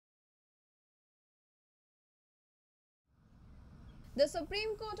The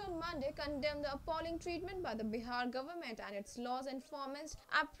Supreme Court on Monday condemned the appalling treatment by the Bihar government and its laws enforcement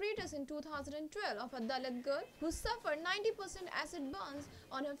apparatus in 2012 of a Dalit girl who suffered 90% acid burns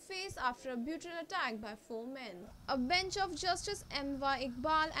on her face after a brutal attack by four men. A bench of Justice M.Y.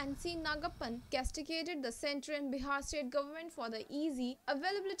 Iqbal and C. Nagappan castigated the central and Bihar state government for the easy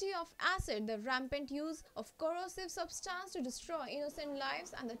availability of acid, the rampant use of corrosive substance to destroy innocent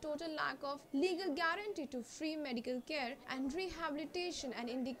lives, and the total lack of legal guarantee to free medical care and rehabilitation and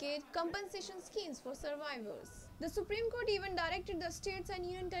indicate compensation schemes for survivors. The Supreme Court even directed the states and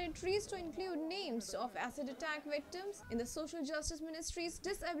union territories to include names of acid attack victims in the Social Justice Ministry's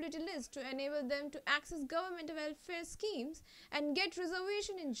disability list to enable them to access government welfare schemes and get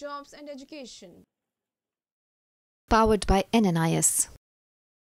reservation in jobs and education. Powered by NNIS.